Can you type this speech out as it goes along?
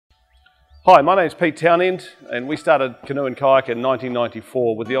Hi, my name is Pete Townend and we started Canoe Kayak in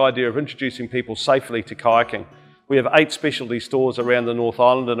 1994 with the idea of introducing people safely to kayaking. We have 8 specialty stores around the North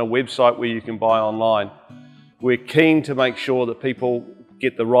Island and a website where you can buy online. We're keen to make sure that people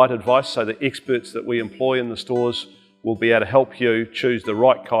get the right advice, so the experts that we employ in the stores will be able to help you choose the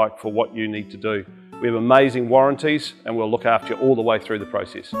right kayak for what you need to do. We have amazing warranties and we'll look after you all the way through the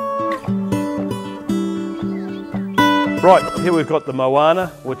process. Right, here we've got the Moana,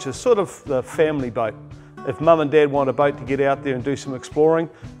 which is sort of the family boat. If mum and dad want a boat to get out there and do some exploring,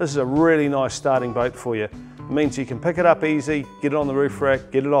 this is a really nice starting boat for you. It means you can pick it up easy, get it on the roof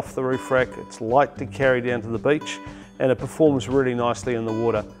rack, get it off the roof rack. It's light to carry down to the beach and it performs really nicely in the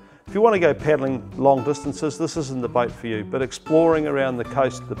water. If you want to go paddling long distances, this isn't the boat for you, but exploring around the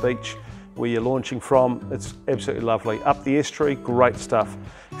coast, the beach, where you're launching from, it's absolutely lovely. Up the estuary, great stuff.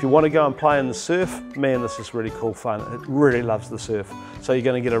 If you want to go and play in the surf, man, this is really cool fun. It really loves the surf. So you're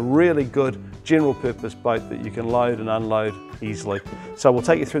going to get a really good general purpose boat that you can load and unload easily. So we'll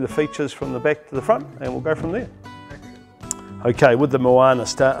take you through the features from the back to the front and we'll go from there. Okay, with the Moana,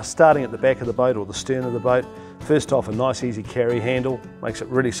 starting at the back of the boat or the stern of the boat, first off, a nice easy carry handle, makes it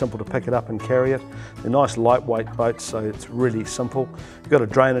really simple to pick it up and carry it. They're nice lightweight boats, so it's really simple. You've got a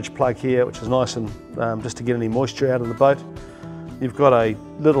drainage plug here, which is nice and just to get any moisture out of the boat. You've got a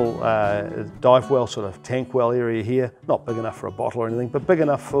little dive well, sort of tank well area here, not big enough for a bottle or anything, but big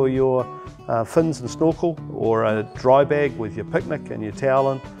enough for your fins and snorkel, or a dry bag with your picnic and your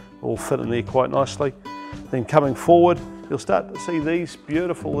towel in, all fit in there quite nicely. Then coming forward, you'll start to see these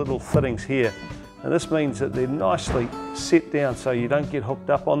beautiful little fittings here. And this means that they're nicely set down so you don't get hooked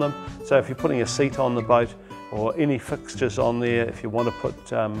up on them. So if you're putting a seat on the boat or any fixtures on there, if you want to put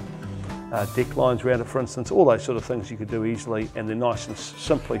deck lines around it, for instance, all those sort of things you could do easily, and they're nice and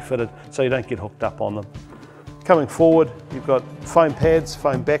simply fitted so you don't get hooked up on them. Coming forward, you've got foam pads,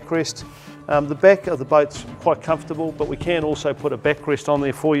 foam backrest. The back of the boat's quite comfortable, but we can also put a backrest on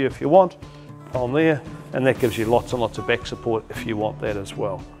there for you if you want, on there, and that gives you lots and lots of back support if you want that as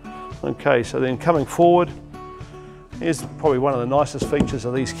well. Okay, so then coming forward, here's probably one of the nicest features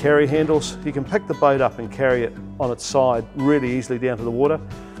of these carry handles. You can pick the boat up and carry it on its side really easily down to the water.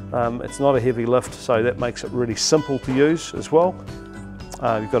 It's not a heavy lift, so that makes it really simple to use as well.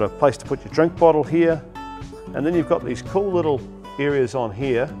 You've got a place to put your drink bottle here, and then you've got these cool little areas on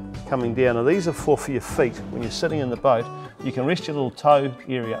here coming down, and these are for your feet. When you're sitting in the boat, you can rest your little toe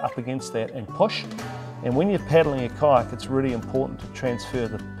area up against that and push. And when you're paddling a kayak, it's really important to transfer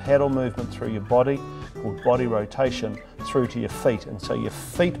the paddle movement through your body, called body rotation, through to your feet. And so your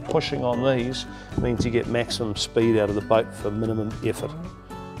feet pushing on these means you get maximum speed out of the boat for minimum effort.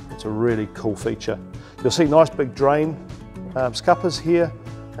 It's a really cool feature. You'll see nice big drain scuppers here,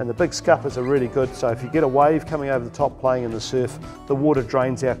 and the big scuppers are really good. So if you get a wave coming over the top playing in the surf, the water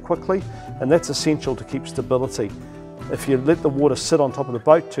drains out quickly, and that's essential to keep stability. If you let the water sit on top of the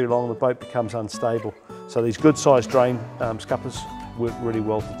boat too long, the boat becomes unstable. So these good sized drain scuppers work really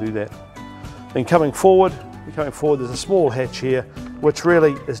well to do that. Then coming forward, there's a small hatch here, which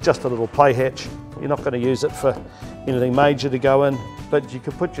really is just a little play hatch. You're not going to use it for anything major to go in, but you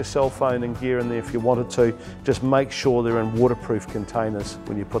could put your cell phone and gear in there if you wanted to. Just make sure they're in waterproof containers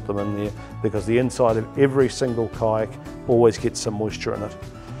when you put them in there, because the inside of every single kayak always gets some moisture in it.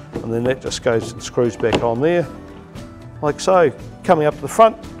 And then that just goes and screws back on there, like so. Coming up to the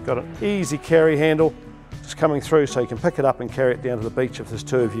front, got an easy carry handle just coming through, so you can pick it up and carry it down to the beach if there's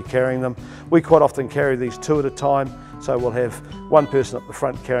 2 of you carrying them. We quite often carry these 2 at a time, so we'll have one person up the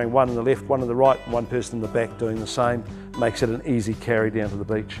front carrying one on the left, one on the right, and one person in the back doing the same. Makes it an easy carry down to the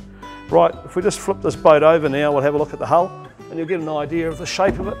beach. Right, if we just flip this boat over now, we'll have a look at the hull and you'll get an idea of the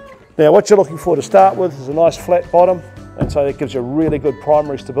shape of it. Now what you're looking for to start with is a nice flat bottom, and so that gives you really good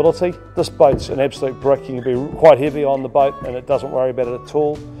primary stability. This boat's an absolute brick. You can be quite heavy on the boat and it doesn't worry about it at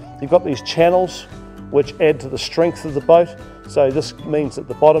all. You've got these channels which add to the strength of the boat. So this means that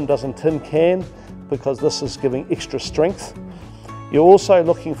the bottom doesn't tin can, because this is giving extra strength. You're also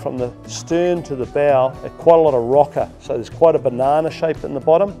looking from the stern to the bow at quite a lot of rocker. So there's quite a banana shape in the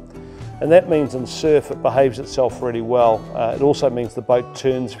bottom. And that means in surf it behaves itself really well. It also means the boat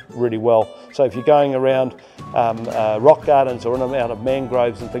turns really well. So if you're going around rock gardens or in and out of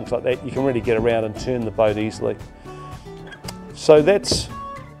mangroves and things like that, you can really get around and turn the boat easily. So that's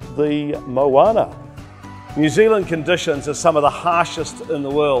the Moana. New Zealand conditions are some of the harshest in the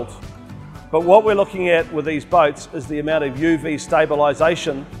world. But what we're looking at with these boats is the amount of UV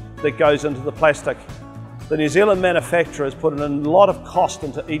stabilisation that goes into the plastic. The New Zealand manufacturers put in a lot of cost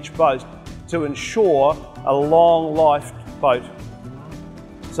into each boat to ensure a long life boat.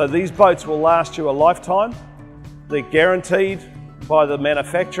 So these boats will last you a lifetime. They're guaranteed by the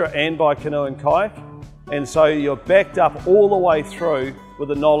manufacturer and by Canoe Kayak, and so you're backed up all the way through with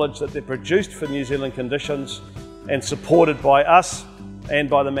the knowledge that they're produced for New Zealand conditions and supported by us and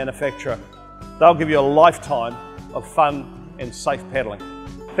by the manufacturer. They'll give you a lifetime of fun and safe paddling.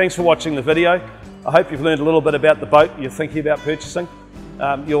 Thanks for watching the video. I hope you've learned a little bit about the boat you're thinking about purchasing.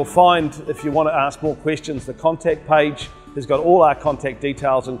 You'll find, if you want to ask more questions, the contact page has got all our contact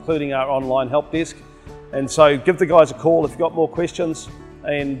details, including our online help desk. And so give the guys a call if you've got more questions,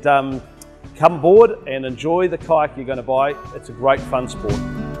 and come aboard and enjoy the kayak you're going to buy. It's a great fun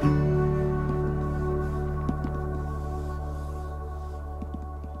sport.